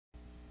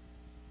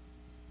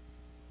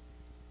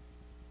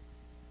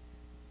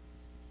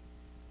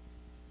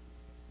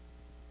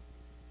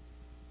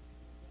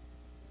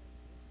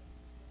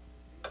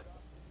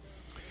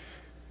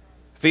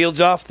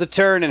Fields off the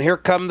turn, and here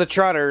come the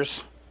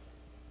trotters.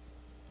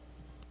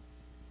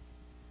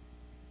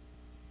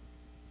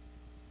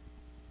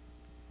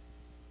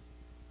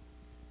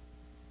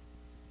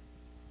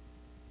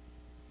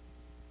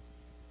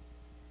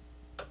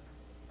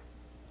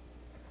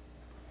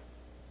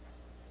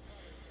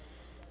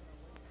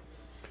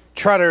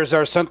 Trotters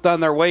are sent on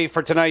their way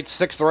for tonight's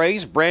sixth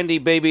race. Brandy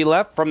Baby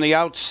left from the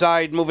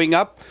outside, moving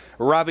up.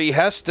 Robbie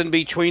Hest in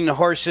between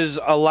horses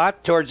a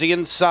lot. Towards the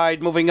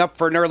inside, moving up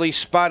for an early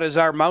spot is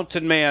our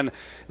Mountain Man.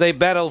 They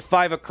battle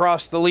 5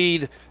 across the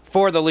lead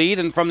for the lead,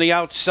 and from the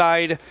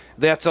outside,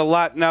 that's a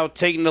lot now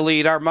taking the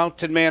lead. Our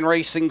Mountain Man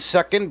racing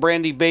second.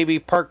 Brandy Baby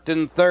parked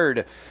in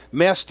third.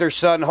 Master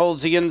Son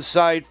holds the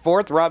inside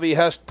fourth. Robbie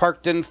Hest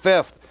parked in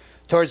fifth.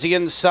 Towards the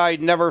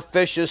inside, Never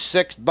Fish is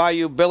sixth.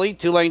 Bayou Billy,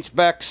 2 lengths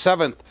back,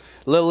 seventh.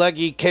 Lil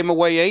Eggy came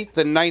away eighth.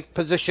 In ninth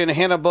position,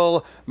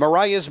 Hannibal.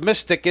 Mariah's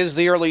Mystic is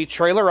the early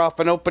trailer off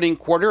an opening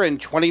quarter in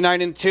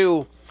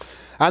 29-2.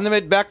 On the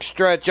mid-back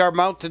stretch, our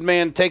Mountain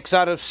Man takes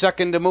out of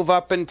second to move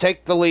up and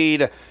take the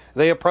lead.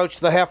 They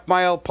approach the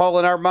half-mile pole,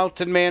 and our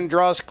Mountain Man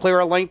draws clear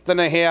a length and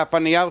a half.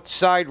 On the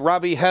outside,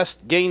 Robbie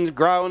Hest gains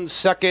ground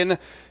second.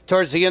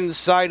 Towards the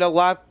inside, a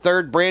lot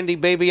third. Brandy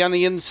Baby on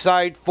the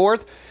inside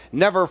fourth.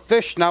 Never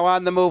Fish now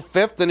on the move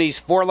fifth, and he's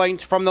 4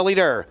 lengths from the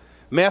leader.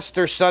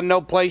 Master Son, no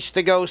place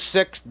to go,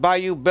 sixth.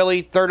 Bayou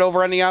Billy, third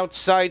over on the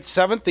outside,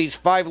 seventh. He's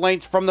 5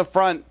 lengths from the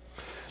front.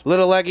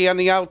 Little Eggy on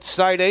the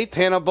outside, eighth.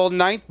 Hannibal,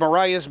 ninth.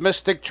 Mariah's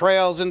Mystic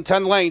trails, and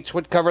 10 lengths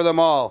would cover them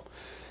all.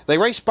 They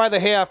race by the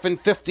half in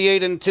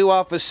 58-2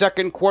 off a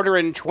second quarter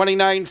in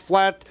 29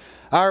 flat.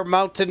 Our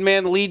Mountain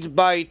Man leads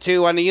by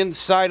 2. On the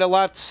inside, a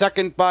lot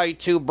second by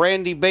 2.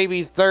 Brandy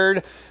Baby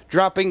third.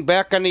 Dropping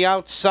back on the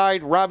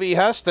outside, Robbie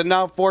Hest, and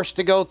now forced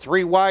to go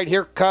 3 wide.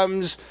 Here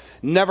comes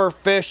Never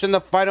Fish in the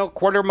final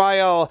quarter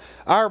mile.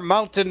 Our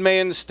Mountain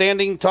Man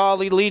standing tall.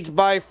 He leads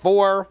by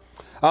 4.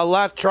 A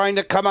lot trying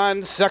to come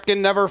on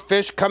second. Never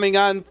Fish coming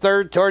on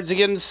third. Towards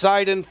the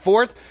inside and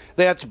fourth.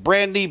 That's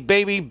Brandy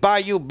Baby.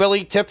 Bayou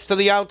Billy tips to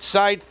the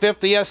outside.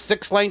 Fifth. He has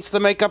 6 lengths to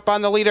make up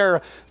on the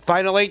leader.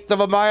 Final eighth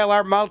of a mile.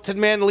 Our Mountain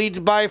Man leads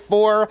by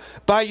 4.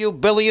 Bayou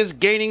Billy is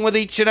gaining with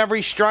each and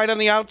every stride on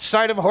the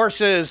outside of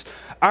horses.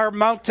 Our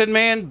Mountain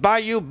Man,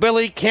 Bayou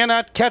Billy,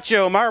 cannot catch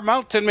him. Our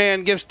Mountain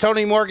Man gives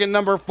Tony Morgan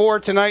number 4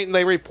 tonight, and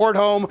they report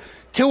home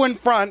 2 in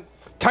front.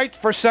 Tight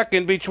for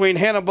second between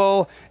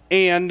Hannibal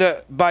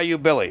and Bayou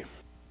Billy.